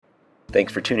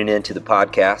Thanks for tuning in to the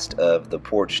podcast of The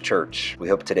Porch Church. We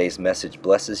hope today's message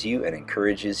blesses you and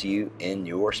encourages you in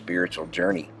your spiritual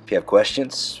journey. If you have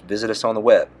questions, visit us on the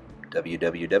web,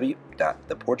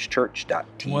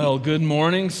 www.theporchchurch.tv. Well, good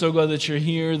morning. So glad that you're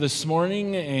here this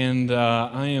morning, and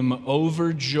I am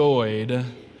overjoyed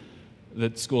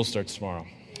that school starts tomorrow.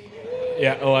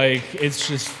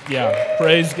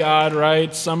 Praise God,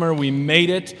 right? Summer, we made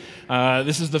it.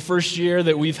 This is the first year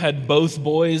that we've had both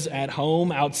boys at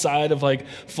home outside of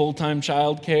full-time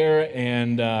childcare,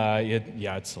 and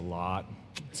it's a lot.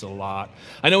 It's a lot.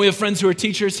 I know we have friends who are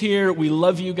teachers here. We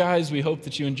love you guys. We hope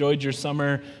that you enjoyed your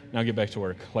summer. Now get back to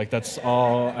work. That's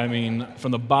all,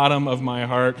 from the bottom of my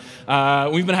heart.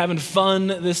 We've been having fun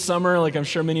this summer, I'm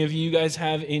sure many of you guys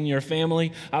have in your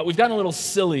family. We've gotten a little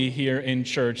silly here in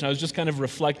church, and I was just kind of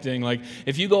reflecting,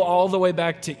 if you go all the way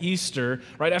back to Easter,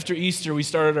 right after Easter, we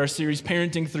started our series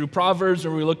Parenting Through Proverbs,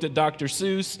 where we looked at Dr.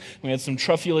 Seuss. We had some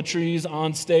truffula trees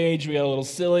on stage. We got a little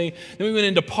silly. Then we went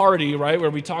into Party, right,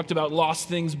 where we talked about lost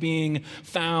things being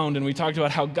found, and we talked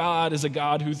about how God is a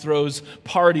God who throws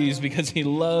parties because he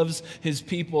loves his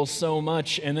people so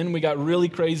much. And then we got really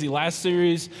crazy last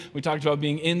series. We talked about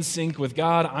being in sync with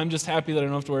God. I'm just happy that I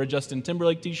don't have to wear a Justin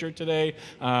Timberlake t-shirt today.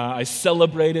 I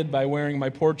celebrated by wearing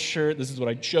my porch shirt. This is what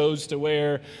I chose to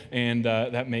wear, and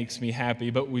that makes me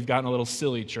happy. But we've gotten a little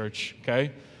silly, church,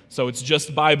 okay? So it's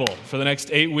just Bible for the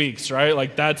next 8 weeks, right?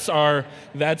 That's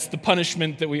the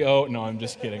punishment that we owe. No, I'm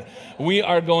just kidding.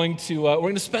 We're going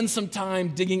to spend some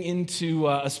time digging into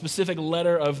a specific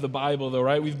letter of the Bible, though,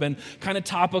 right? We've been kind of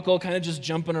topical, kind of just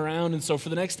jumping around, and so for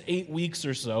the next 8 weeks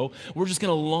or so, we're just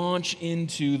going to launch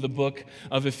into the book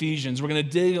of Ephesians. We're going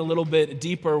to dig a little bit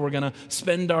deeper. We're going to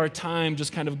spend our time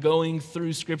just kind of going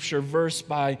through Scripture verse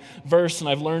by verse, and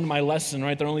I've learned my lesson,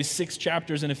 right? There are only 6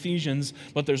 chapters in Ephesians,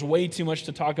 but there's way too much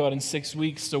to talk about in 6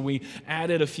 weeks, so we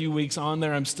added a few weeks on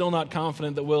there. I'm still not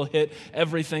confident that we'll hit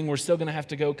everything. We're still going to have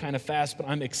to go kind of fast, but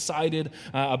I'm excited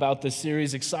about this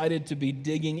series, excited to be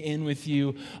digging in with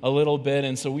you a little bit,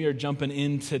 and so we are jumping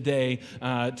in today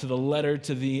to the letter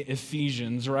to the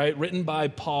Ephesians, right? Written by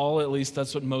Paul, at least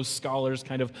that's what most scholars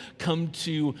kind of come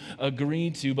to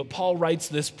agree to, but Paul writes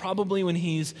this probably when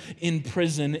he's in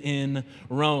prison in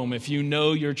Rome. If you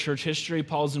know your church history,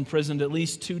 Paul's imprisoned at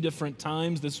least 2 different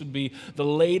times. This would be the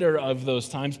later of those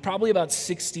times, probably about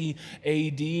 60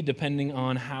 AD, depending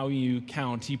on how you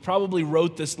count. He probably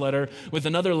wrote this letter with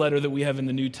another letter that we have in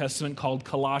the New Testament called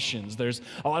Colossians. There's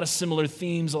a lot of similar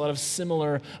themes, a lot of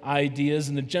similar ideas,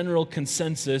 and the general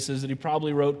consensus is that he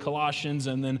probably wrote Colossians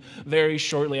and then very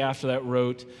shortly after that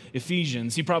wrote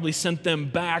Ephesians. He probably sent them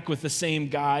back with the same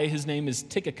guy. His name is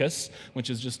Tychicus, which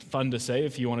is just fun to say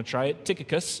if you want to try it,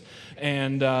 Tychicus,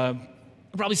 and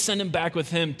probably sent him back with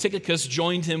him. Tychicus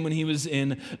joined him when he was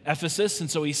in Ephesus,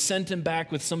 and so he sent him back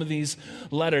with some of these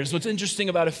letters. What's interesting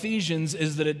about Ephesians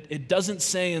is that it doesn't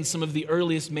say in some of the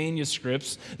earliest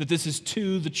manuscripts that this is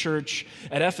to the church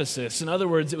at Ephesus. In other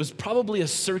words, it was probably a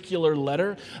circular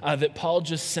letter that Paul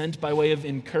just sent by way of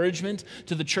encouragement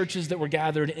to the churches that were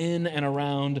gathered in and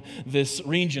around this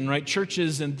region, right?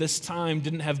 Churches in this time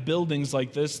didn't have buildings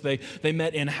like this. They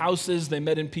met in houses, they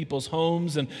met in people's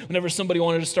homes, and whenever somebody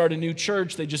wanted to start a new church,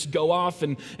 they just go off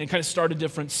and kind of start a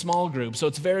different small group. So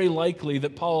it's very likely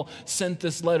that Paul sent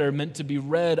this letter meant to be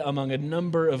read among a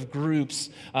number of groups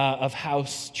of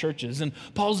house churches. And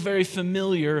Paul's very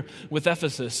familiar with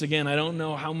Ephesus. Again, I don't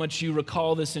know how much you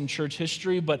recall this in church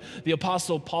history, but the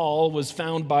Apostle Paul was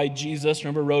found by Jesus.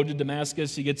 Remember, road to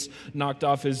Damascus, he gets knocked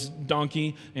off his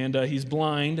donkey and he's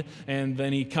blind, and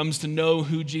then he comes to know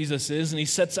who Jesus is, and he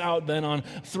sets out then on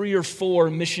 3 or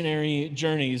 4 missionary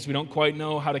journeys. We don't quite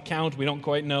know how to count. We don't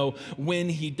quite know when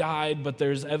he died, but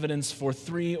there's evidence for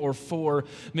 3 or 4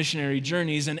 missionary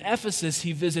journeys. In Ephesus,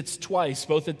 he visits twice,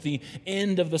 both at the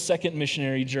end of the 2nd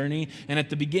missionary journey and at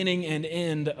the beginning and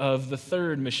end of the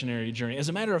 3rd missionary journey. As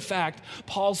a matter of fact,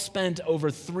 Paul spent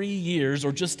over 3 years,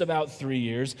 or just about 3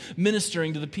 years,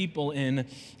 ministering to the people in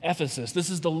Ephesus. This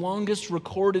is the longest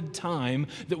recorded time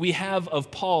that we have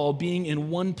of Paul being in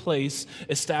one place,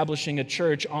 establishing a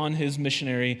church on his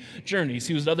missionary journeys.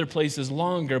 He was at other places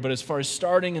longer, but as far as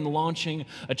starting and launching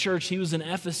a church, he was in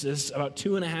Ephesus about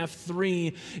 2.5,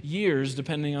 3 years,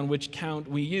 depending on which count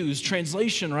we use.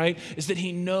 Translation, right, is that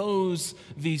he knows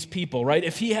these people, right?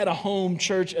 If he had a home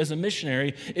church as a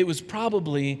missionary, it was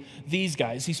probably these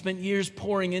guys. He spent years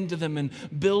pouring into them and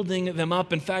building them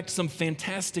up. In fact, some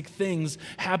fantastic things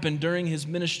happened during his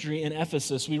ministry in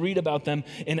Ephesus. We read about them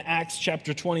in Acts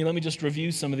chapter 20. Let me just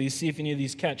review some of these, see if any of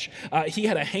these catch. He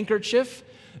had a handkerchief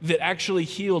that actually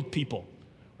healed people.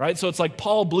 Right? So it's like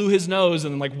Paul blew his nose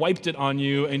and wiped it on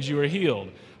you and you were healed.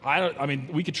 I mean,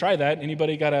 we could try that.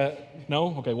 Anybody got a,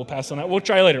 no? Okay, we'll pass on that. We'll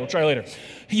try later.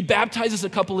 He baptizes a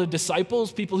couple of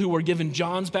disciples, people who were given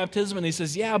John's baptism, and he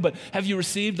says, yeah, but have you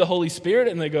received the Holy Spirit?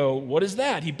 And they go, what is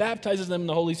that? He baptizes them in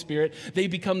the Holy Spirit. They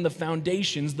become the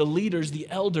foundations, the leaders, the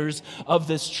elders of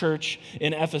this church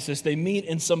in Ephesus. They meet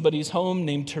in somebody's home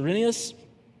named Tyrannus.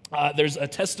 There's a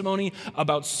testimony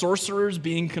about sorcerers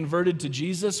being converted to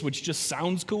Jesus, which just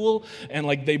sounds cool. And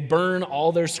like they burn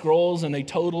all their scrolls, and they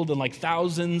totaled in like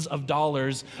thousands of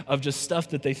dollars of just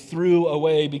stuff that they threw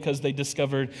away because they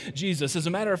discovered Jesus. As a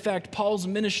matter of fact, Paul's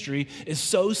ministry is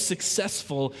so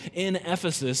successful in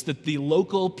Ephesus that the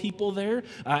local people there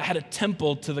had a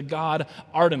temple to the god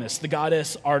Artemis, the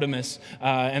goddess Artemis.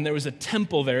 And there was a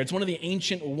temple there. It's one of the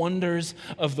ancient wonders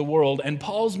of the world. And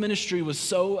Paul's ministry was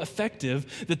so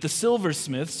effective that the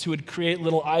silversmiths who would create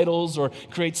little idols or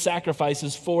create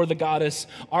sacrifices for the goddess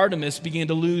Artemis began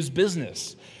to lose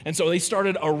business. And so they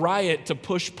started a riot to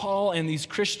push Paul and these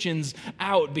Christians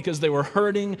out because they were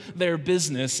hurting their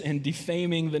business and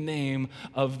defaming the name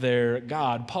of their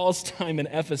God. Paul's time in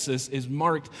Ephesus is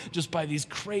marked just by these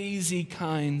crazy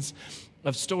kinds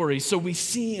of stories. So we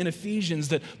see in Ephesians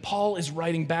that Paul is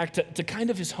writing back to kind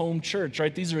of his home church,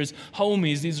 right? These are his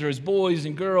homies. These are his boys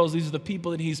and girls. These are the people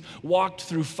that he's walked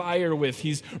through fire with.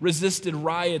 He's resisted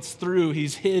riots through.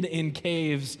 He's hid in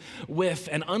caves with.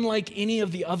 And unlike any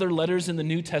of the other letters in the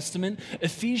New Testament,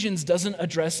 Ephesians doesn't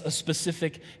address a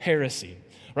specific heresy.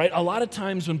 Right? A lot of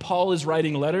times when Paul is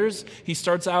writing letters, he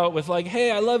starts out with like, hey,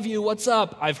 I love you. What's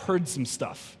up? I've heard some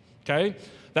stuff. Okay?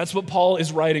 That's what Paul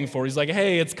is writing for. He's like,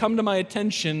 hey, it's come to my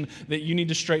attention that you need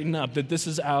to straighten up, that this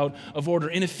is out of order.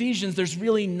 In Ephesians, there's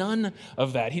really none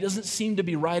of that. He doesn't seem to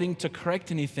be writing to correct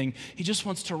anything. He just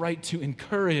wants to write to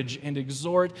encourage and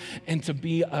exhort and to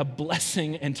be a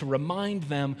blessing and to remind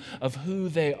them of who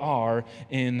they are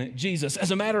in Jesus.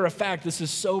 As a matter of fact, this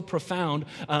is so profound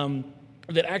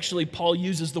that actually Paul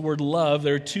uses the word love.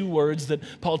 There are two words that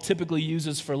Paul typically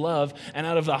uses for love, and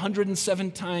out of the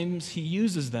 107 times he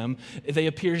uses them, they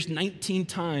appear 19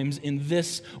 times in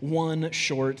this one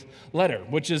short letter,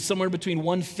 which is somewhere between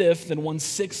 1/5 and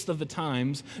 1/6 of the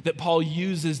times that Paul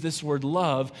uses this word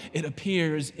love, it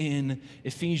appears in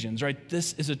Ephesians, right?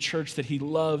 This is a church that he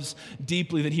loves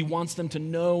deeply, that he wants them to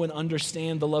know and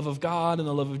understand the love of God and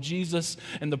the love of Jesus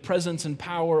and the presence and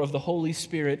power of the Holy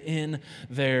Spirit in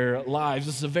their lives.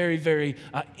 This is a very, very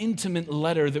intimate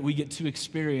letter that we get to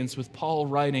experience with Paul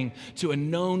writing to a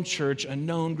known church, a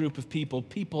known group of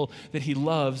people that he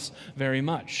loves very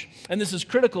much. And this is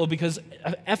critical because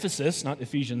Ephesus, not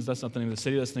Ephesians, that's not the name of the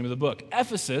city, that's the name of the book.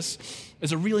 Ephesus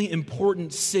is a really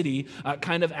important city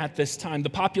kind of at this time. The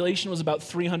population was about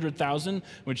 300,000,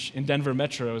 which in Denver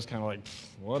Metro is kind of like,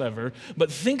 whatever.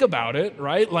 But think about it,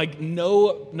 right? Like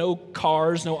no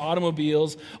cars, no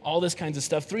automobiles, all this kinds of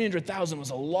stuff. 300,000 was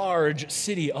a large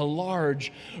city, a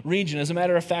large region. As a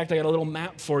matter of fact, I got a little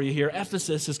map for you here.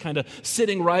 Ephesus is kind of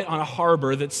sitting right on a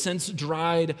harbor that's since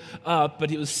dried up,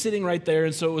 but it was sitting right there,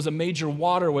 and so it was a major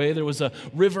waterway. There was a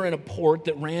river and a port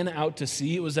that ran out to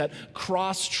sea. It was at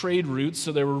cross trade routes,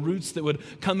 so there were routes that would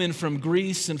come in from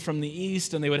Greece and from the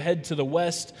east, and they would head to the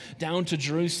west down to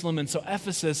Jerusalem. And so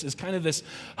Ephesus is kind of this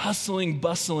hustling,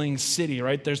 bustling city,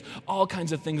 right? There's all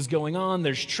kinds of things going on.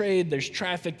 There's trade, there's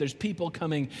traffic, there's people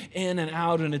coming in and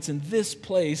out, and it's in this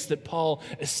place that Paul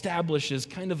establishes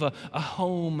kind of a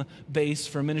home base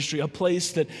for ministry, a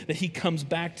place that he comes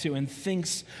back to and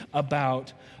thinks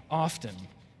about often.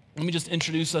 Let me just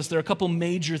introduce us. There are a couple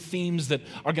major themes that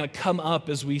are going to come up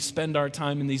as we spend our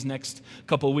time in these next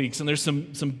couple weeks. And there's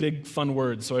some big fun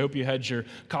words, so I hope you had your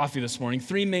coffee this morning.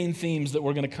 3 main themes that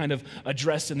we're going to kind of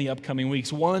address in the upcoming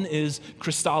weeks. One is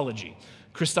Christology.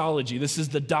 Christology. This is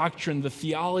the doctrine, the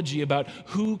theology about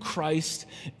who Christ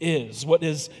is. What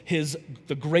is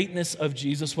the greatness of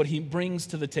Jesus, what he brings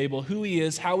to the table, who he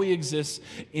is, how he exists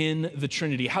in the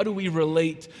Trinity. How do we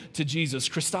relate to Jesus?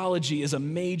 Christology is a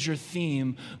major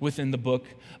theme within the book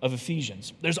of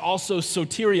Ephesians. There's also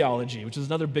soteriology, which is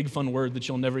another big fun word that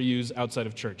you'll never use outside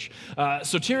of church.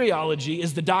 Soteriology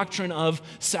is the doctrine of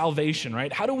salvation,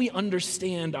 right? How do we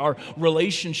understand our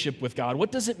relationship with God?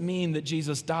 What does it mean that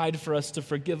Jesus died for us to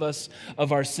forgive us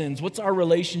of our sins? What's our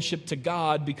relationship to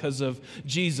God because of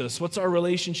Jesus? What's our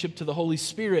relationship to the Holy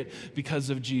Spirit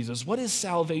because of Jesus? What is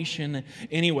salvation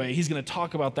anyway? He's going to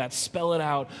talk about that, spell it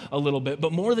out a little bit.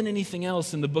 But more than anything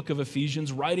else in the book of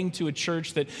Ephesians, writing to a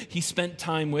church that he spent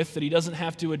time with, that he doesn't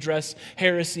have to address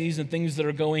heresies and things that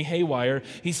are going haywire,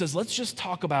 he says, let's just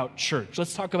talk about church.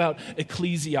 Let's talk about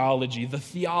ecclesiology, the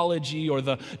theology or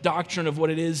the doctrine of what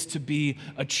it is to be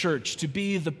a church, to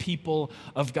be the people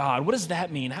of God. What does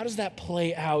that mean? How does that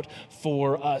play out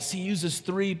for us? He uses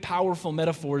three powerful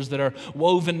metaphors that are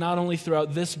woven not only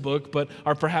throughout this book, but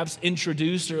are perhaps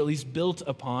introduced or at least built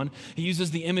upon. He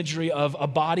uses the imagery of a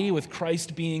body with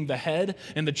Christ being the head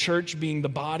and the church being the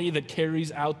body that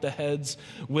carries out the head's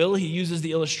will. He uses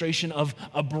the illustration of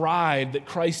a bride, that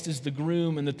Christ is the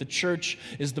groom and that the church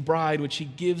is the bride, which he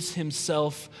gives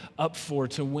himself up for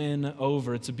to win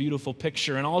over. It's a beautiful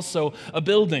picture. And also a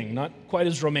building, not quite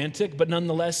as romantic, but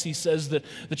nonetheless, he says that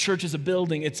the church is a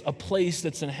building. It's a place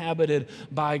that's inhabited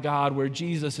by God where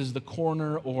Jesus is the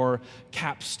corner or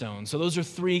capstone. So those are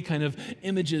three kind of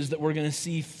images that we're going to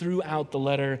see throughout the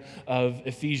letter of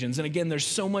Ephesians. And again, there's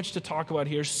so much to talk about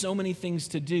here, so many things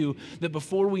to do, that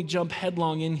before we jump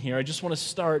headlong in here, I just want to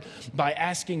start by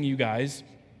asking you guys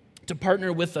to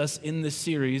partner with us in this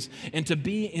series and to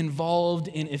be involved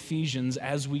in Ephesians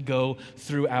as we go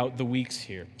throughout the weeks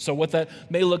here. So what that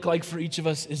may look like for each of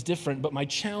us is different, but my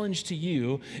challenge to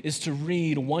you is to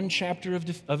read one chapter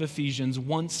of Ephesians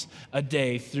once a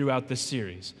day throughout this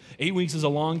series. 8 weeks is a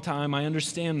long time, I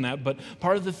understand that, but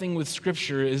part of the thing with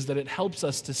Scripture is that it helps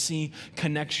us to see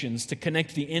connections, to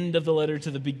connect the end of the letter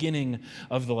to the beginning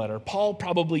of the letter. Paul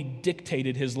probably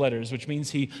dictated his letters, which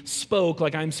means he spoke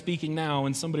like I'm speaking now,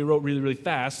 and somebody wrote really, really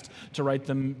fast to write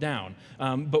them down.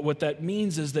 But what that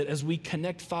means is that as we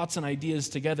connect thoughts and ideas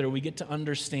together, we get to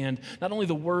understand not only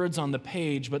the words on the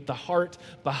page, but the heart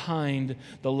behind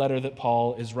the letter that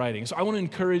Paul is writing. So I want to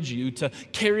encourage you to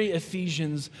carry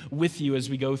Ephesians with you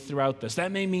as we go throughout this.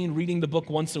 That may mean reading the book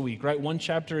once a week, right? One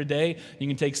chapter a day. You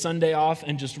can take Sunday off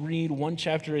and just read one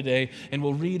chapter a day, and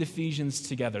we'll read Ephesians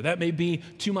together. That may be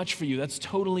too much for you. That's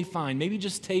totally fine. Maybe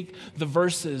just take the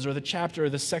verses or the chapter or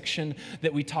the section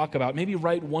that we talk about. Maybe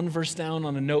write one verse down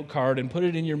on a note card and put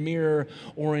it in your mirror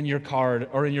or in your car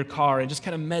and just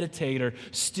kind of meditate or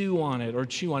stew on it or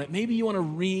chew on it. Maybe you want to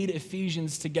read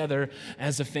Ephesians together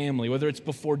as a family, whether it's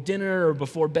before dinner or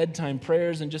before bedtime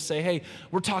prayers, and just say, hey,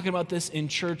 we're talking about this in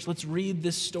church. Let's read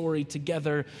this story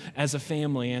together as a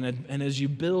family. And as you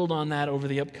build on that over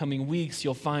the upcoming weeks,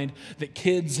 you'll find that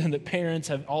kids and that parents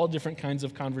have all different kinds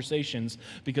of conversations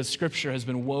because Scripture has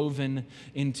been woven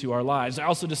into our lives. I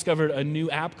also discovered a new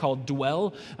app called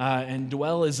Dwell, and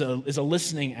Dwell is a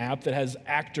listening app that has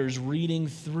actors reading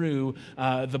through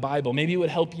the Bible. Maybe it would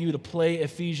help you to play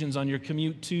Ephesians on your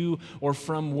commute to or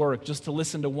from work, just to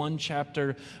listen to one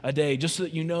chapter a day, just so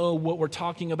that you know what we're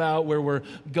talking about, where we're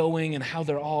going, and how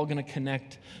they're all going to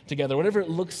connect together. Whatever it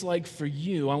looks like for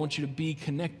you, I want you to be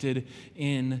connected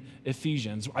in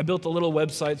Ephesians. I built a little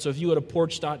website, so if you go to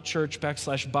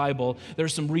porch.church/Bible,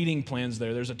 there's some reading plans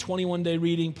there. There's a 21-day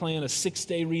reading plan, a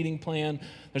 6-day reading plan.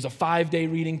 There's a 5-day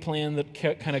reading plan that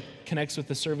kind of connects with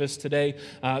the service today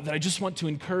that I just want to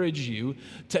encourage you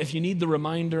to, if you need the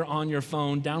reminder on your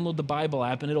phone, download the Bible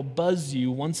app, and it'll buzz you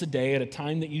once a day at a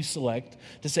time that you select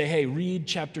to say, hey, read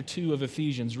chapter 2 of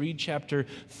Ephesians, read chapter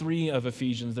 3 of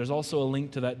Ephesians. There's also a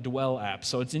link to that Dwell app.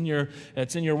 So it's in your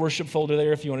worship folder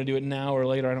there if you want to do it now or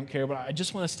later, I don't care. But I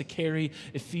just want us to carry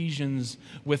Ephesians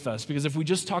with us, because if we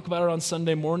just talk about it on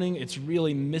Sunday morning, it's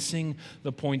really missing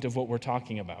the point of what we're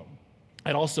talking about.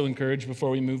 I'd also encourage,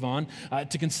 before we move on,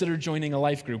 to consider joining a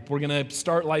life group. We're going to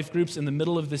start life groups in the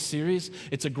middle of this series.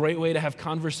 It's a great way to have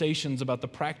conversations about the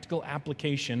practical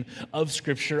application of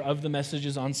Scripture, of the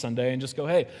messages on Sunday, and just go,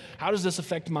 hey, how does this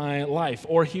affect my life?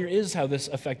 Or here is how this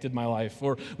affected my life.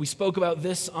 Or we spoke about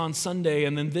this on Sunday,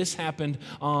 and then this happened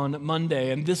on Monday,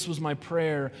 and this was my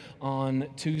prayer on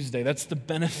Tuesday. That's the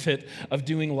benefit of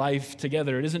doing life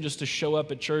together. It isn't just to show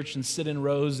up at church and sit in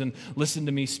rows and listen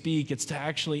to me speak. It's to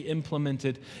actually implement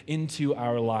it into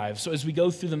our lives. So as we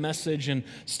go through the message and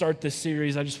start this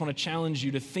series, I just want to challenge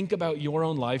you to think about your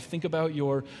own life, think about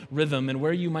your rhythm, and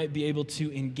where you might be able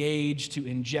to engage, to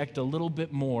inject a little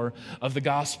bit more of the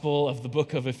gospel, of the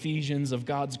book of Ephesians, of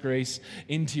God's grace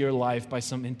into your life by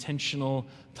some intentional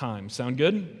time. Sound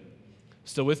good?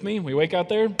 Still with me? We awake out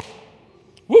there?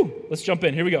 Woo! Let's jump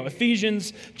in. Here we go.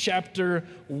 Ephesians chapter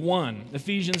 1.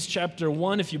 Ephesians chapter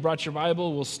 1. If you brought your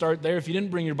Bible, we'll start there. If you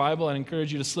didn't bring your Bible, I'd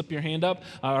encourage you to slip your hand up.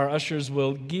 Our ushers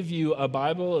will give you a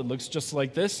Bible. It looks just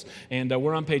like this. And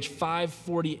we're on page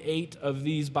 548 of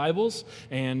these Bibles.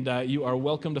 And you are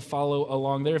welcome to follow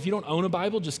along there. If you don't own a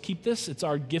Bible, just keep this. It's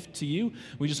our gift to you.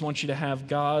 We just want you to have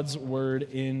God's Word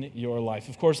in your life.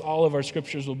 Of course, all of our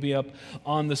scriptures will be up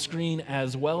on the screen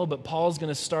as well. But Paul's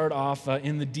going to start off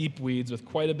in the deep weeds with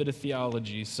quite a bit of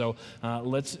theology. So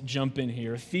let's jump in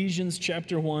here. Ephesians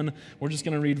chapter 1, we're just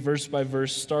going to read verse by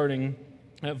verse, starting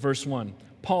at verse 1.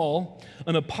 Paul,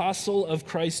 an apostle of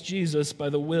Christ Jesus by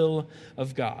the will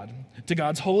of God, to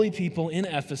God's holy people in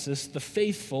Ephesus, the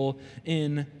faithful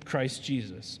in Christ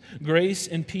Jesus. Grace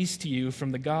and peace to you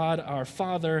from the God our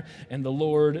Father and the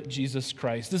Lord Jesus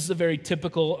Christ. This is a very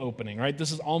typical opening, right?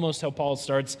 This is almost how Paul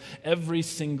starts every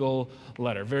single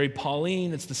letter. Very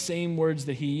Pauline, it's the same words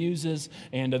that he uses,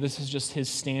 and this is just his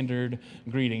standard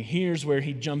greeting. Here's where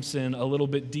he jumps in a little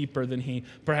bit deeper than he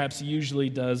perhaps usually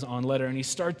does on letter, and he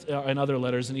starts in other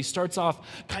letters, and he starts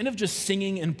off kind of just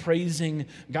singing and praising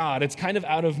God. It's kind of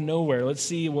out of nowhere. Let's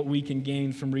see what we can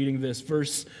gain from reading this.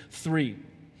 Verse 3.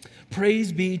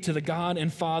 Praise be to the God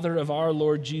and Father of our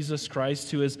Lord Jesus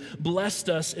Christ, who has blessed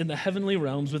us in the heavenly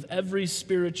realms with every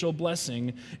spiritual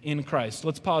blessing in Christ.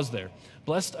 Let's pause there.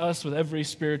 Blessed us with every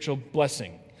spiritual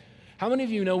blessing. How many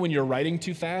of you know when you're writing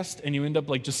too fast and you end up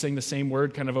like just saying the same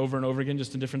word kind of over and over again,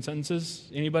 just in different sentences?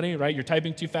 Anybody, right? You're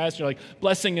typing too fast. You're like,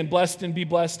 blessing and blessed and be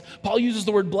blessed. Paul uses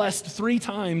the word blessed 3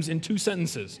 times in 2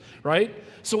 sentences, right?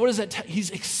 So what is that? He's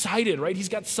excited, right? He's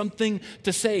got something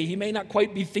to say. He may not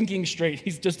quite be thinking straight.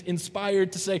 He's just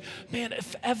inspired to say, man,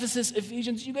 Ephesus,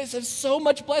 Ephesians, you guys have so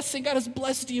much blessing. God has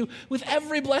blessed you with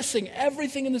every blessing,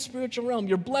 everything in the spiritual realm.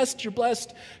 You're blessed, you're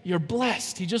blessed, you're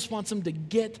blessed. He just wants them to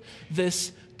get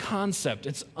this concept.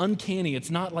 It's uncanny. It's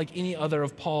not like any other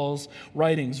of Paul's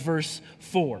writings. Verse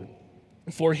 4.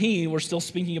 For he, we're still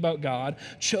speaking about God,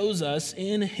 chose us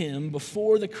in him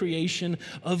before the creation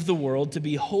of the world to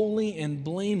be holy and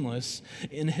blameless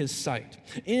in his sight.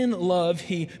 In love,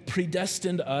 he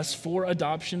predestined us for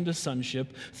adoption to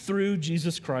sonship through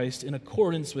Jesus Christ in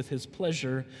accordance with his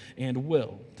pleasure and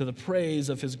will, to the praise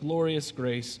of his glorious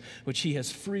grace, which he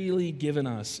has freely given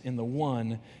us in the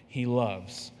one he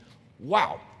loves.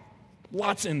 Wow,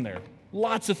 lots in there.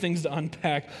 Lots of things to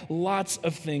unpack, lots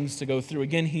of things to go through.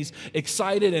 Again, he's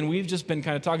excited, and we've just been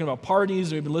kind of talking about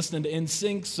parties. We've been listening to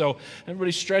NSYNC, so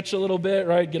everybody stretch a little bit,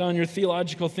 right? Get on your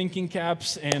theological thinking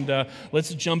caps, and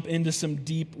let's jump into some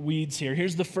deep weeds here.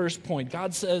 Here's the first point.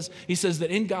 He says that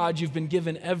in God you've been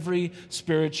given every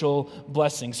spiritual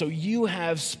blessing. So you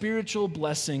have spiritual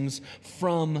blessings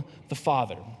from the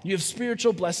Father. You have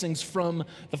spiritual blessings from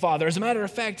the Father. As a matter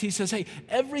of fact, he says, hey,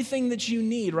 everything that you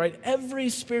need, right? Every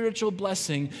spiritual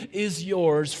blessing is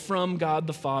yours from God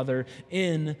the Father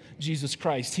in Jesus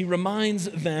Christ. He reminds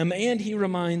them and he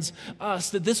reminds us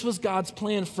that this was God's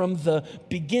plan from the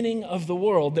beginning of the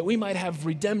world, that we might have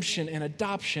redemption and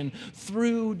adoption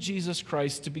through Jesus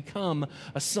Christ to become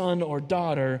a son or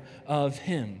daughter of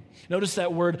him. Notice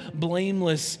that word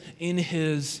blameless in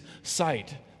his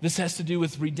sight. This has to do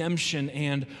with redemption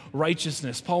and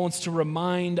righteousness. Paul wants to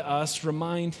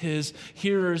remind his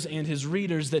hearers and his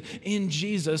readers that in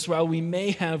Jesus, while we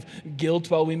may have guilt,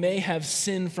 while we may have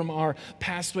sin from our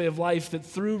past way of life, that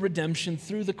through redemption,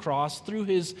 through the cross, through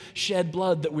his shed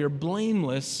blood, that we are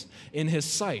blameless in his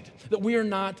sight, that we are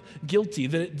not guilty,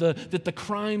 that the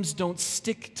crimes don't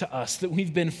stick to us, that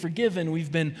we've been forgiven,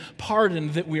 we've been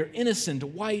pardoned, that we're innocent,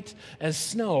 white as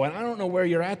snow. And I don't know where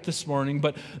you're at this morning,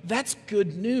 but that's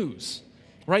good news.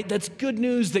 Right? That's good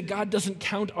news that God doesn't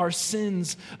count our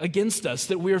sins against us,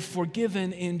 that we're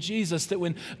forgiven in Jesus, that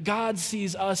when God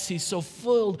sees us, he's so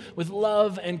filled with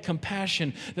love and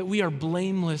compassion that we are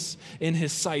blameless in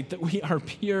his sight, that we are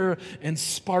pure and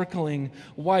sparkling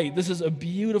white. This is a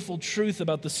beautiful truth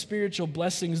about the spiritual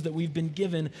blessings that we've been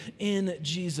given in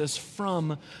Jesus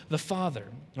from the Father.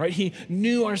 Right? He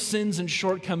knew our sins and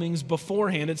shortcomings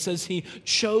beforehand. It says he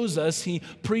chose us, he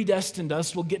predestined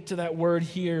us. We'll get to that word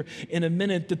here in a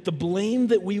minute, that the blame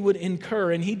that we would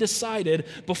incur, and he decided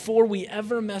before we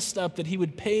ever messed up that he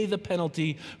would pay the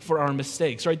penalty for our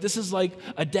mistakes. Right? This is like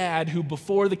a dad who,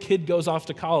 before the kid goes off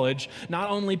to college, not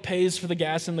only pays for the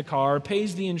gas in the car,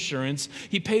 pays the insurance,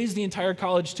 he pays the entire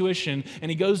college tuition, and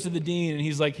he goes to the dean and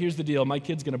he's like, here's the deal, my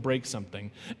kid's going to break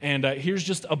something, and here's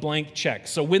just a blank check.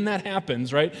 So when that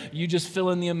happens, right, you just fill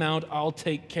in the amount, I'll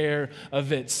take care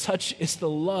of it. Such is the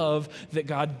love that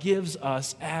God gives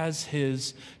us as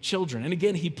his children. And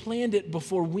again, he planned it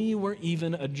before we were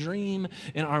even a dream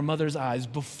in our mother's eyes,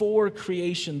 before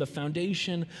creation, the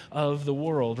foundation of the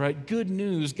world, right? Good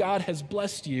news, God has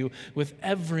blessed you with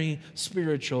every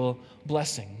spiritual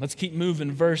blessing. Let's keep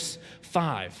moving. Verse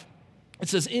 5. It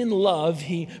says, in love,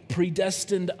 he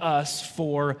predestined us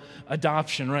for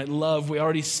adoption, right? Love, we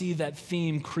already see that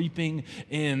theme creeping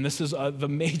in. This is the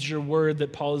major word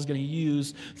that Paul is going to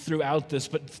use throughout this.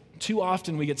 But too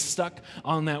often we get stuck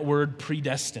on that word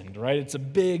predestined, right? It's a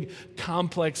big,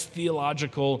 complex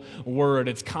theological word.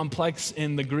 It's complex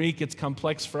in the Greek. It's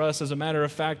complex for us. As a matter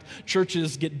of fact,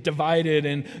 churches get divided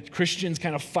and Christians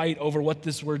kind of fight over what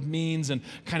this word means and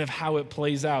kind of how it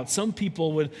plays out. Some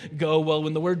people would go, well,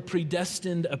 when the word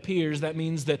predestined appears, that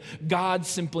means that God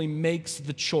simply makes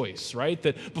the choice, right?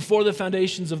 That before the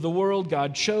foundations of the world,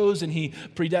 God chose and he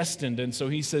predestined. And so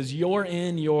he says, you're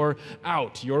in, you're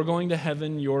out. You're going to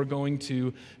heaven, you're going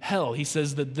to hell. He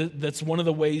says that that's one of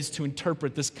the ways to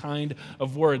interpret this kind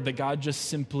of word, that God just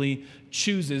simply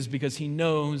chooses because he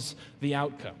knows the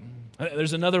outcome.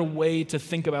 There's another way to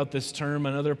think about this term,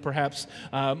 another perhaps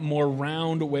more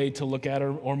round way to look at it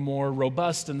or more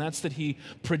robust, and that's that he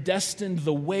predestined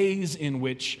the ways in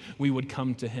which we would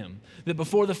come to him. That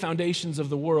before the foundations of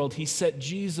the world, he set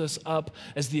Jesus up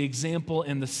as the example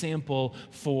and the sample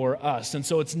for us. And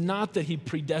so it's not that he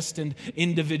predestined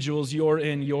individuals, you're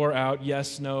in, you're out,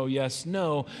 yes,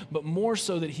 no, but more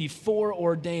so that he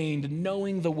foreordained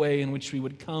knowing the way in which we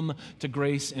would come to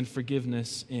grace and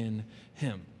forgiveness in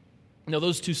him. Now,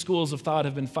 those two schools of thought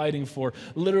have been fighting for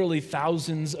literally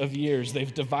thousands of years.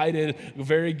 They've divided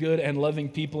very good and loving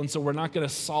people, and so we're not going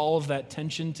to solve that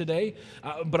tension today.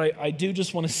 But I do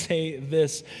just want to say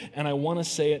this, and I want to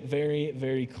say it very,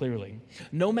 very clearly.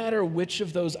 No matter which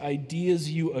of those ideas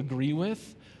you agree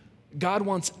with, God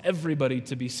wants everybody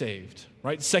to be saved,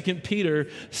 right? 2 Peter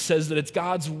says that it's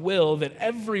God's will that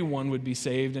everyone would be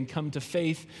saved and come to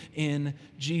faith in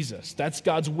Jesus. That's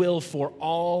God's will for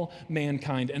all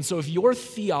mankind. And so if your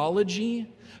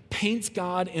theology paints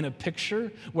God in a picture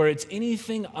where it's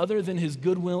anything other than his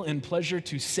goodwill and pleasure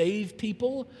to save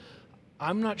people,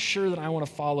 I'm not sure that I want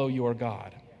to follow your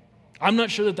God. I'm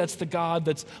not sure that that's the God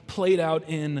that's played out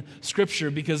in Scripture,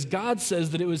 because God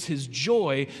says that it was his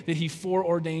joy that he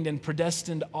foreordained and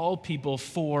predestined all people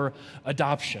for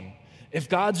adoption. If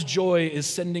God's joy is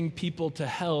sending people to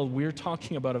hell, we're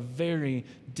talking about a very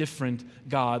different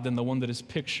God than the one that is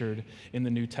pictured in the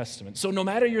New Testament. So no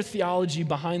matter your theology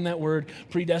behind that word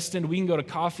predestined, we can go to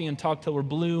coffee and talk till we're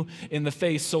blue in the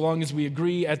face, so long as we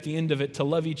agree at the end of it to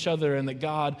love each other and that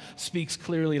God speaks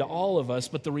clearly to all of us.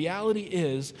 But the reality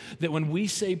is that when we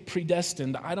say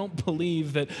predestined, I don't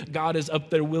believe that God is up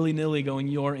there willy-nilly going,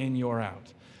 you're in, you're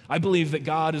out. I believe that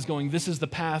God is going, this is the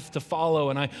path to follow,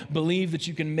 and I believe that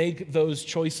you can make those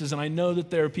choices, and I know that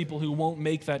there are people who won't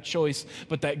make that choice,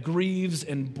 but that grieves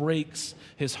and breaks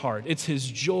his heart. It's his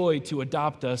joy to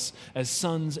adopt us as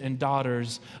sons and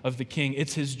daughters of the King.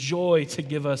 It's his joy to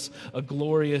give us a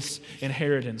glorious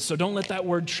inheritance. So don't let that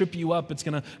word trip you up. It's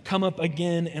going to come up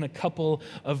again in a couple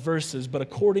of verses, but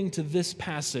according to this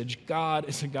passage, God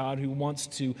is a God who wants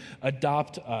to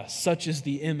adopt us. Such is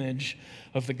the image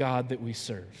of the God that we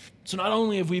serve. So not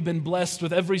only have we been blessed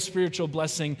with every spiritual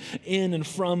blessing in and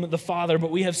from the Father,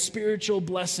 but we have spiritual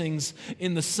blessings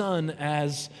in the Son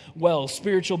as well.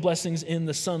 Spiritual blessings in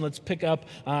the Son. Let's pick up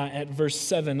at verse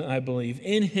 7, I believe.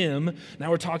 In him,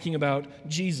 now we're talking about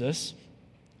Jesus,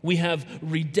 we have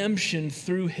redemption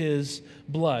through his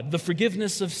blood, the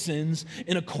forgiveness of sins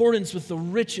in accordance with the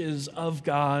riches of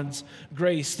God's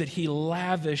grace that he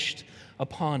lavished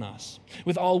upon us.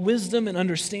 With all wisdom and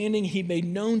understanding, he made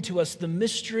known to us the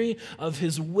mystery of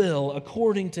his will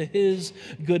according to his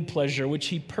good pleasure, which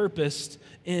he purposed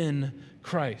in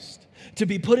Christ, to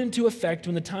be put into effect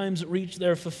when the times reach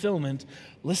their fulfillment.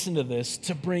 Listen to this,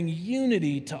 to bring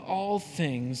unity to all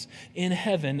things in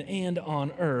heaven and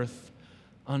on earth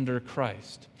under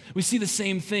Christ. We see the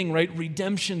same thing, right?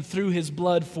 Redemption through his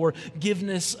blood,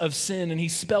 forgiveness of sin. And he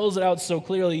spells it out so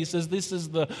clearly. He says, this is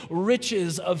the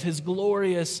riches of his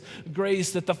glorious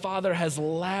grace that the Father has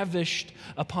lavished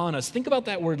upon us. Think about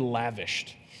that word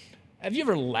lavished. Have you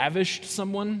ever lavished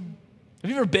someone?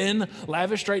 Have you ever been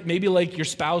lavished, right? Maybe like your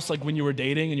spouse, like when you were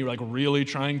dating and you were like really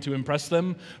trying to impress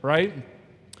them, right?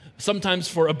 Sometimes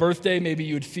for a birthday, maybe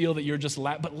you would feel that you're just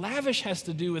but lavish has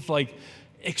to do with like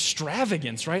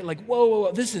extravagance, right? Like,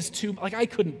 whoa, this is too, like I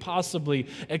couldn't possibly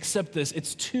accept this.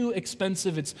 It's too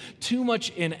expensive. It's too much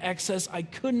in excess. I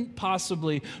couldn't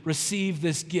possibly receive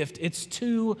this gift. It's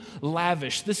too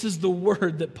lavish. This is the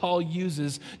word that Paul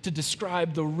uses to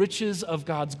describe the riches of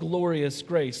God's glorious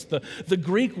grace. The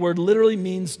Greek word literally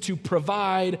means to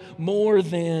provide more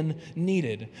than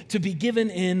needed, to be given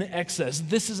in excess.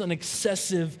 This is an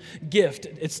excessive gift.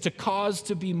 It's to cause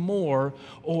to be more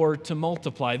or to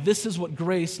multiply. This is what grace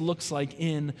grace looks like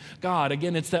in God.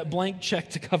 Again, it's that blank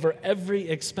check to cover every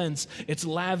expense. It's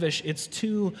lavish, it's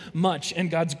too much, and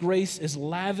God's grace is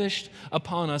lavished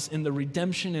upon us in the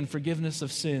redemption and forgiveness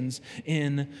of sins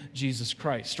in Jesus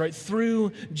Christ, right?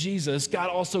 Through Jesus, God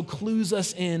also clues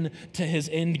us in to his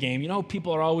end game. You know,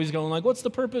 people are always going like, what's the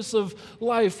purpose of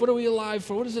life? What are we alive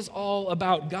for? What is this all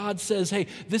about? God says, hey,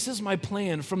 this is my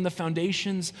plan from the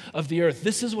foundations of the earth.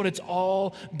 This is what it's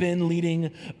all been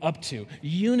leading up to.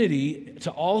 Unity to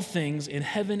all things in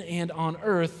heaven and on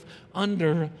earth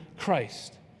under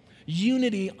Christ.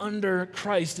 Unity under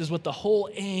Christ is what the whole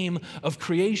aim of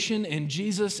creation and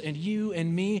Jesus and you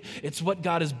and me, it's what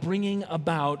God is bringing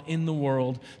about in the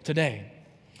world today.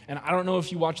 And I don't know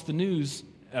if you watch the news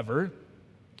ever.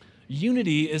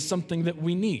 Unity is something that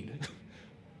we need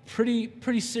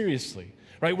pretty seriously.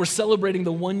 Right, we're celebrating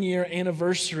the 1-year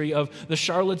anniversary of the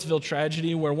Charlottesville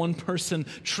tragedy where one person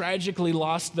tragically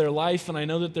lost their life, and I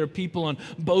know that there are people on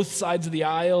both sides of the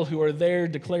aisle who are there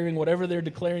declaring whatever they're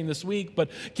declaring this week,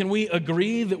 but can we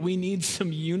agree that we need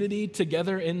some unity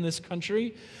together in this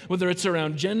country? Whether it's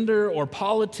around gender or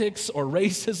politics or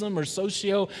racism or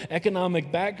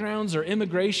socioeconomic backgrounds or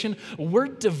immigration, we're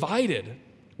divided.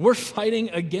 We're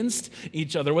fighting against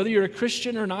each other. Whether you're a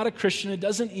Christian or not a Christian, it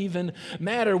doesn't even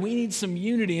matter. We need some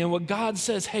unity. And what God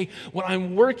says, hey, what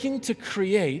I'm working to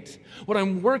create, what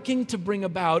I'm working to bring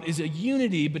about is a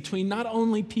unity between not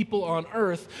only people on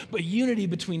earth, but unity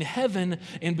between heaven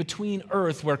and between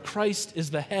earth, where Christ is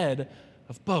the head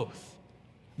of both.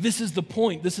 This is the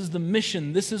point. This is the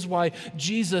mission. This is why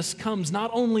Jesus comes. Not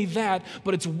only that,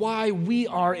 but it's why we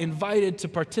are invited to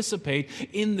participate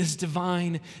in this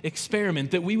divine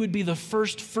experiment, that we would be the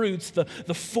first fruits, the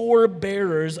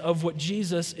forebearers of what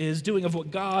Jesus is doing, of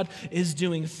what God is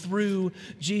doing through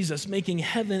Jesus, making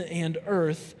heaven and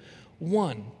earth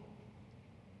one.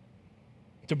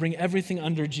 To bring everything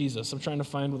under Jesus. I'm trying to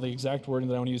find the exact wording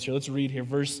that I want to use here. Let's read here,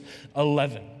 verse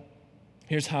 11.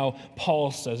 Here's how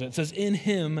Paul says it. It says, in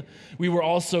him we were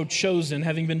also chosen,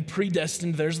 having been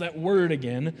predestined, there's that word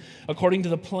again, according to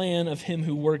the plan of him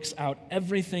who works out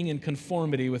everything in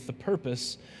conformity with the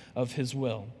purpose of his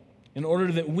will, in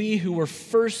order that we who were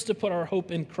first to put our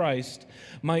hope in Christ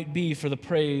might be for the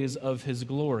praise of his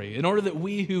glory. In order that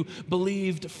we who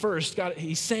believed first, God,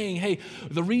 he's saying, hey,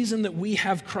 the reason that we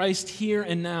have Christ here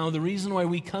and now, the reason why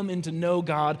we come in to know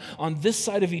God on this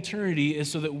side of eternity is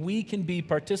so that we can be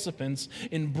participants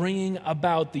in bringing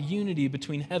about the unity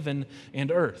between heaven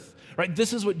and earth. Right?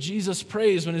 This is what Jesus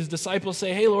prays when his disciples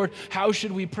say, hey, Lord, how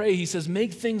should we pray? He says,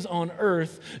 make things on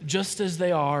earth just as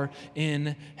they are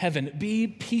in heaven. Be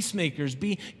peacemakers,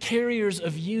 be carriers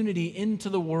of unity into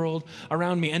the world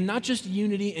around me. And not just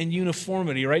unity and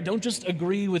uniformity, right? Don't just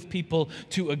agree with people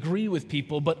to agree with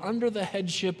people, but under the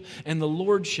headship and the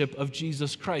lordship of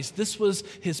Jesus Christ. This was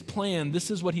his plan.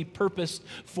 This is what he purposed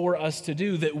for us to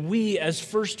do, that we as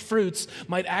first fruits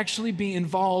might actually be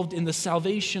involved in the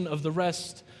salvation of the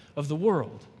rest of the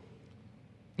world,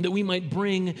 that we might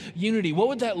bring unity. What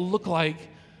would that look like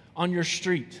on your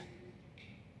street?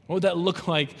 What would that look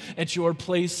like at your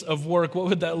place of work? What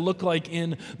would that look like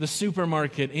in the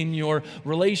supermarket, in your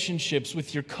relationships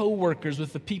with your coworkers,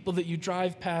 with the people that you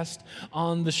drive past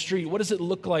on the street? What does it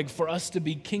look like for us to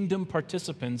be kingdom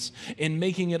participants in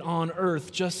making it on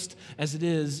earth just as it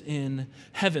is in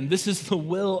heaven? This is the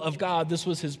will of God. This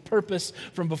was his purpose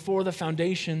from before the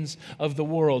foundations of the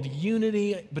world.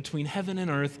 Unity between heaven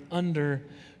and earth under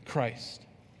Christ.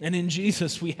 And in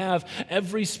Jesus, we have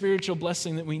every spiritual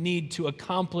blessing that we need to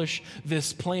accomplish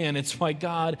this plan. It's why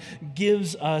God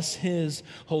gives us his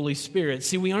Holy Spirit.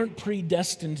 See, we aren't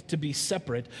predestined to be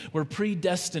separate. We're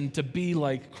predestined to be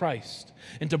like Christ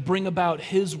and to bring about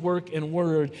his work and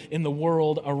word in the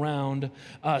world around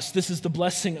us. This is the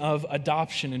blessing of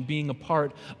adoption and being a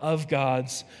part of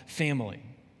God's family.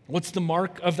 What's the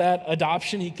mark of that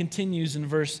adoption? He continues in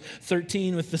verse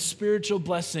 13 with the spiritual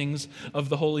blessings of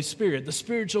the Holy Spirit. The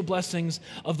spiritual blessings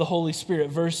of the Holy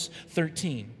Spirit, verse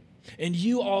 13. And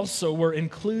you also were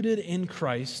included in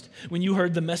Christ when you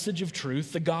heard the message of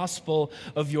truth, the gospel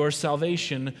of your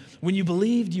salvation. When you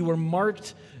believed, you were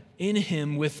marked in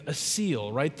him with a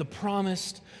seal, right? The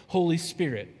promised Holy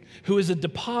Spirit, who is a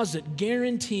deposit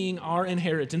guaranteeing our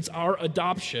inheritance, our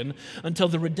adoption, until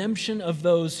the redemption of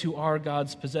those who are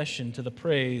God's possession to the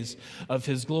praise of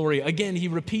his glory. Again, he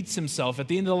repeats himself. At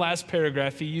the end of the last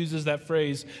paragraph, he uses that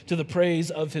phrase, to the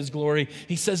praise of his glory.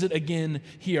 He says it again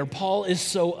here. Paul is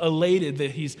so elated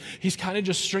that he's kind of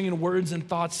just stringing words and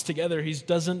thoughts together. He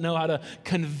doesn't know how to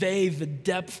convey the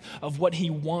depth of what he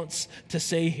wants to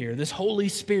say here. This Holy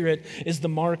Spirit is the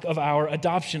mark of our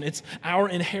adoption. It's our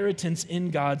inheritance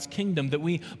in God's God's kingdom, that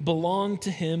we belong to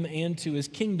him and to his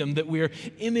kingdom, that we're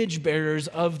image bearers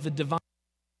of the divine,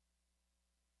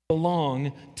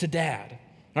 belong to Dad.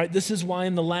 All right, this is why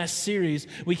in the last series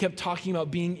we kept talking about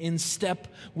being in step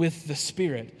with the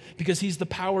Spirit, because he's the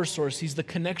power source, he's the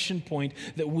connection point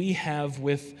that we have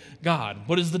with God.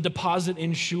 What does the deposit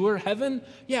ensure? Heaven?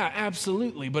 Yeah,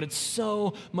 absolutely, but it's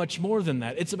so much more than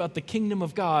that. It's about the kingdom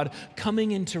of God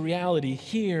coming into reality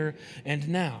here and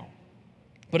now.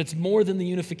 But it's more than the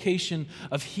unification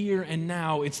of here and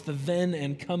now. It's the then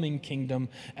and coming kingdom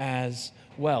as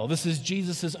well. This is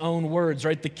Jesus' own words,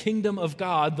 right? The kingdom of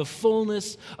God, the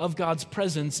fullness of God's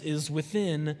presence is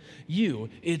within you.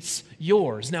 It's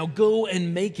yours. Now go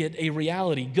and make it a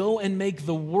reality. Go and make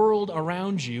the world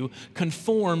around you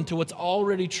conform to what's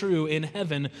already true in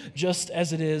heaven, just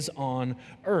as it is on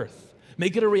earth.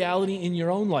 Make it a reality in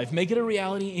your own life. Make it a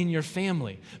reality in your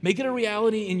family. Make it a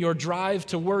reality in your drive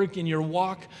to work, in your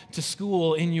walk to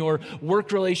school, in your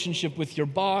work relationship with your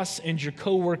boss and your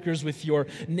coworkers, with your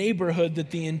neighborhood, that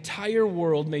the entire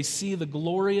world may see the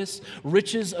glorious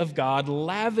riches of God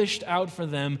lavished out for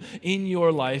them in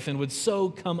your life and would so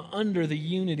come under the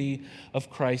unity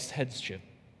of Christ's headship.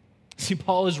 See,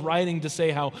 Paul is writing to say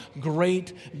how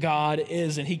great God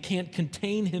is, and he can't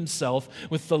contain himself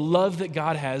with the love that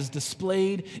God has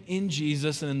displayed in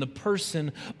Jesus and in the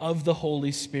person of the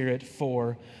Holy Spirit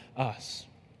for us.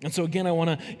 And so again, I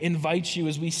want to invite you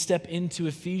as we step into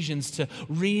Ephesians to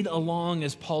read along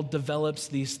as Paul develops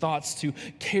these thoughts, to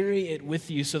carry it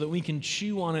with you so that we can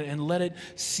chew on it and let it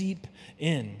seep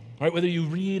in. Right? Whether you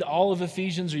read all of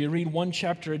Ephesians or you read one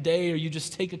chapter a day or you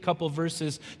just take a couple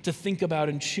verses to think about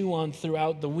and chew on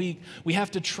throughout the week, we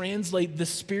have to translate this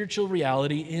spiritual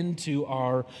reality into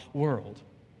our world.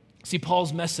 See,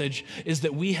 Paul's message is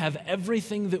that we have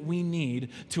everything that we need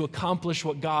to accomplish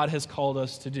what God has called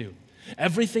us to do.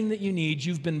 Everything that you need,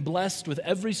 you've been blessed with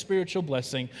every spiritual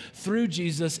blessing through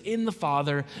Jesus in the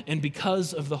Father and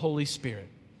because of the Holy Spirit.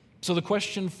 So the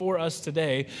question for us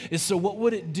today is, so what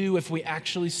would it do if we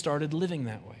actually started living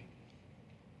that way?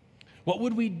 What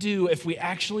would we do if we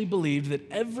actually believed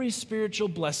that every spiritual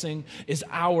blessing is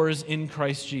ours in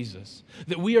Christ Jesus?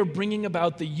 That we are bringing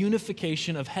about the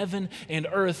unification of heaven and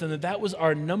earth, and that was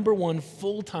our number one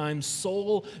full-time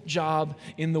sole job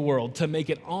in the world, to make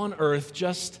it on earth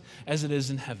just as it is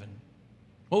in heaven.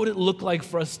 What would it look like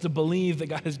for us to believe that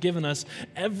God has given us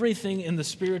everything in the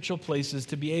spiritual places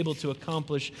to be able to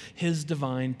accomplish his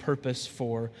divine purpose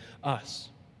for us?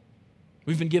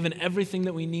 We've been given everything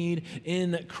that we need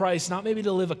in Christ, not maybe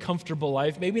to live a comfortable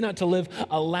life, maybe not to live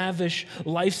a lavish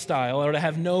lifestyle or to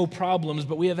have no problems,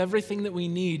 but we have everything that we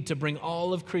need to bring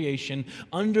all of creation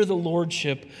under the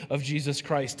lordship of Jesus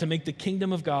Christ, to make the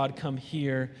kingdom of God come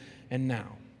here and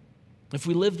now. If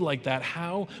we lived like that,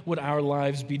 how would our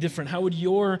lives be different? How would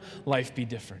your life be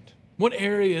different? What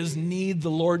areas need the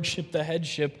lordship, the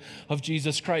headship of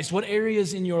Jesus Christ? What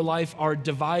areas in your life are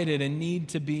divided and need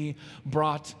to be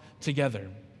brought together?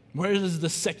 Where does the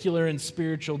secular and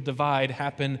spiritual divide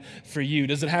happen for you?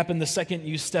 Does it happen the second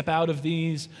you step out of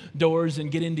these doors and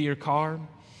get into your car?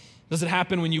 Does it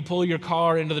happen when you pull your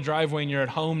car into the driveway and you're at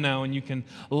home now and you can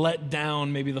let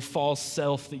down maybe the false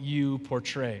self that you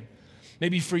portray?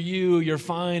 Maybe for you, you're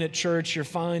fine at church, you're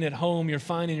fine at home, you're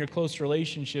fine in your close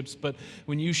relationships, but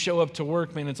when you show up to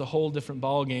work, man, it's a whole different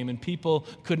ballgame, and people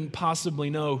couldn't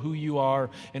possibly know who you are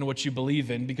and what you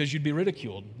believe in because you'd be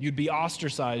ridiculed, you'd be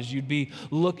ostracized, you'd be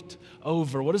looked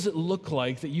over. What does it look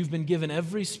like that you've been given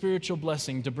every spiritual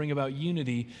blessing to bring about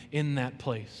unity in that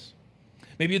place?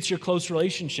 Maybe it's your close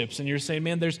relationships and you're saying,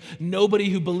 man, there's nobody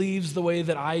who believes the way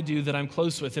that I do that I'm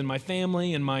close with in my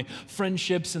family and my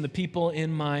friendships and the people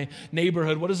in my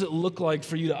neighborhood. What does it look like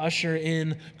for you to usher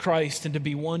in Christ and to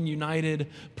be one united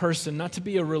person, not to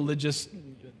be a religious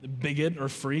bigot or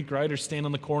freak, right, or stand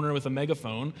on the corner with a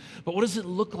megaphone, but what does it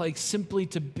look like simply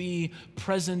to be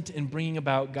present in bringing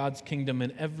about God's kingdom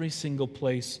in every single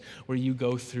place where you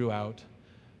go throughout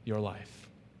your life?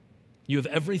 You have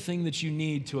everything that you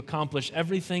need to accomplish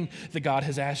everything that God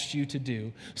has asked you to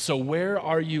do. So where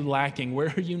are you lacking?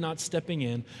 Where are you not stepping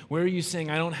in? Where are you saying,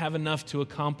 I don't have enough to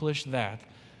accomplish that?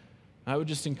 I would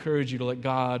just encourage you to let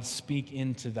God speak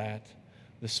into that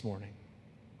this morning.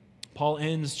 Paul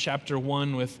ends chapter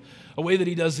 1 with a way that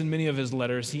he does in many of his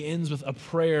letters. He ends with a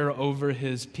prayer over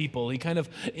his people. He kind of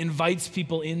invites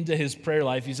people into his prayer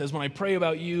life. He says, when I pray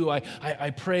about you,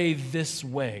 I pray this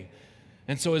way.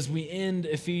 And so as we end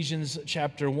Ephesians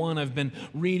chapter 1, I've been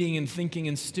reading and thinking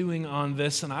and stewing on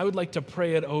this, and I would like to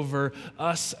pray it over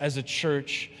us as a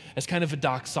church as kind of a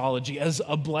doxology, as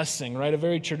a blessing, right? A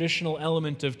very traditional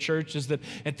element of church is that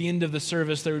at the end of the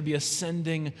service, there would be a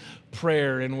sending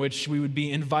prayer in which we would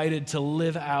be invited to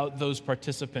live out those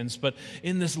participants. But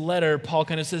in this letter, Paul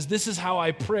kind of says, this is how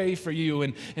I pray for you.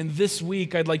 And this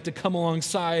week, I'd like to come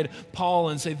alongside Paul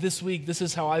and say, this week, this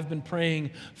is how I've been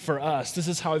praying for us. This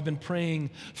is how I've been praying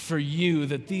for you,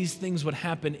 that these things would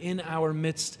happen in our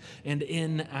midst and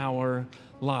in our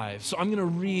lives. So I'm going to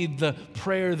read the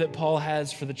prayer that Paul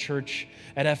has for the church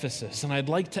at Ephesus, and I'd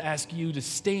like to ask you to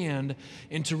stand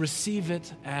and to receive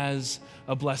it as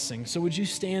a blessing. So would you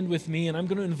stand with me, and I'm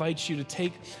going to invite you to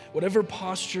take whatever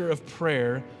posture of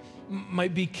prayer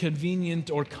might be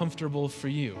convenient or comfortable for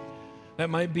you. That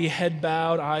might be head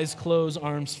bowed, eyes closed,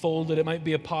 arms folded. It might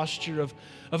be a posture of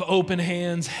open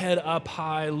hands, head up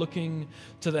high, looking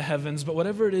to the heavens. But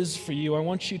whatever it is for you, I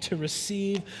want you to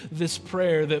receive this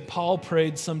prayer that Paul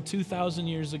prayed some 2,000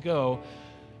 years ago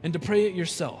and to pray it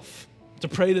yourself. To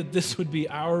pray that this would be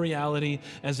our reality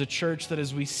as a church, that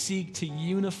as we seek to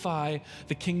unify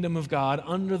the kingdom of God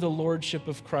under the lordship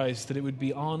of Christ, that it would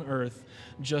be on earth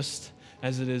just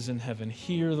as it is in heaven.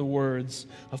 Hear the words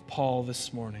of Paul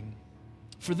this morning.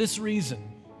 For this reason,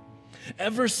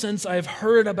 ever since I have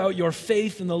heard about your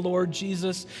faith in the Lord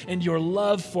Jesus and your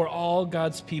love for all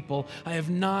God's people, I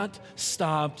have not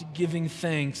stopped giving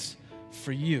thanks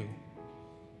for you,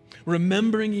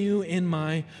 remembering you in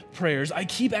my prayers. I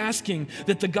keep asking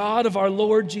that the God of our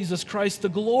Lord Jesus Christ, the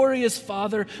glorious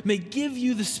Father, may give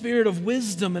you the spirit of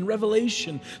wisdom and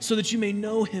revelation so that you may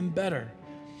know him better.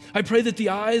 I pray that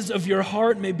the eyes of your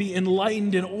heart may be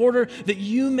enlightened in order that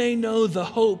you may know the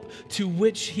hope to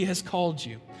which he has called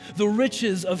you, the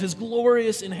riches of his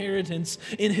glorious inheritance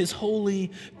in his holy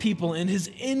people, and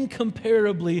his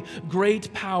incomparably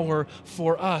great power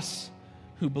for us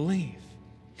who believe.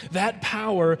 That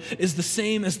power is the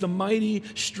same as the mighty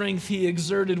strength he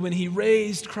exerted when he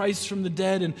raised Christ from the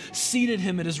dead and seated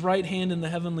him at his right hand in the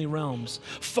heavenly realms,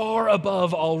 far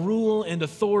above all rule and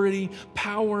authority,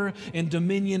 power and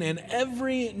dominion, and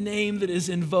every name that is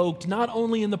invoked, not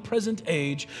only in the present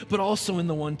age, but also in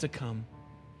the one to come.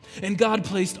 And God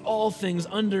placed all things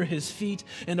under his feet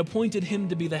and appointed him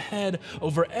to be the head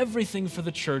over everything for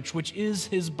the church, which is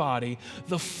his body,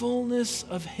 the fullness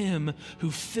of him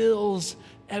who fills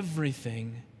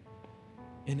everything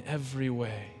in every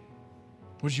way.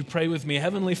 Would you pray with me?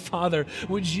 Heavenly Father,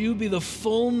 would you be the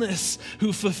fullness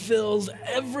who fulfills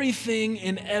everything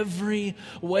in every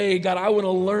way? God, I want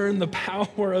to learn the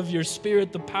power of your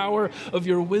Spirit, the power of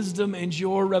your wisdom and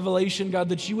your revelation, God,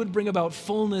 that you would bring about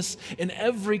fullness in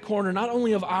every corner, not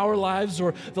only of our lives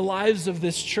or the lives of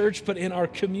this church, but in our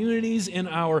communities, in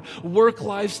our work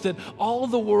lives, that all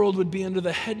the world would be under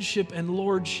the headship and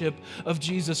lordship of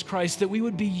Jesus Christ, that we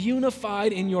would be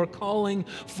unified in your calling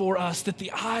for us, that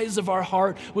the eyes of our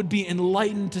heart would be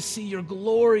enlightened to see your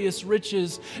glorious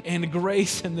riches and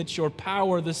grace, and that your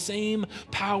power, the same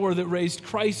power that raised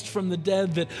Christ from the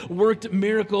dead, that worked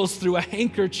miracles through a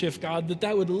handkerchief, God,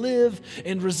 that would live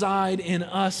and reside in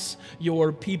us,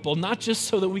 your people, not just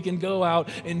so that we can go out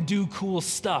and do cool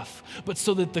stuff, but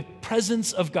so that the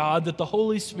presence of God, that the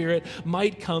Holy Spirit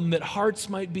might come, that hearts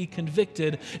might be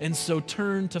convicted, and so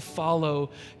turn to follow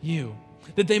you.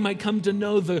 That they might come to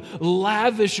know the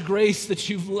lavish grace that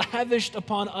you've lavished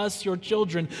upon us, your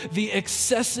children, the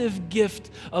excessive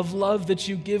gift of love that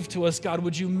you give to us, God.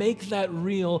 Would you make that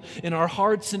real in our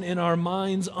hearts and in our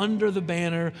minds under the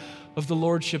banner of the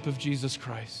Lordship of Jesus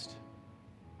Christ?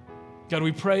 God,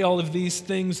 we pray all of these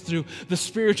things through the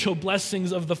spiritual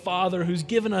blessings of the Father who's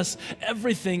given us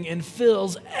everything and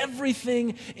fills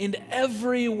everything in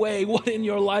every way. What in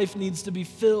your life needs to be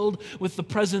filled with the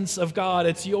presence of God?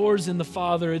 It's yours in the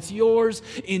Father. It's yours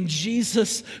in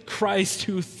Jesus Christ,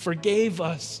 who forgave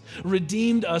us,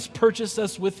 redeemed us, purchased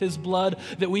us with his blood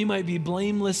that we might be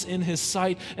blameless in his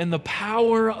sight. And the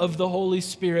power of the Holy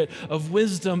Spirit of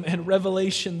wisdom and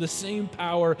revelation, the same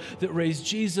power that raised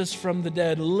Jesus from the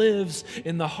dead, lives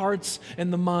in the hearts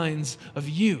and the minds of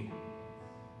you.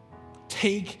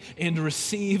 Take and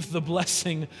receive the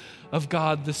blessing of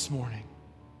God this morning.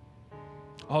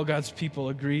 All God's people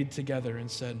agreed together and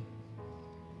said,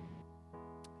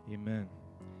 Amen.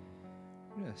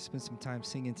 We're going to spend some time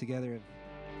singing together.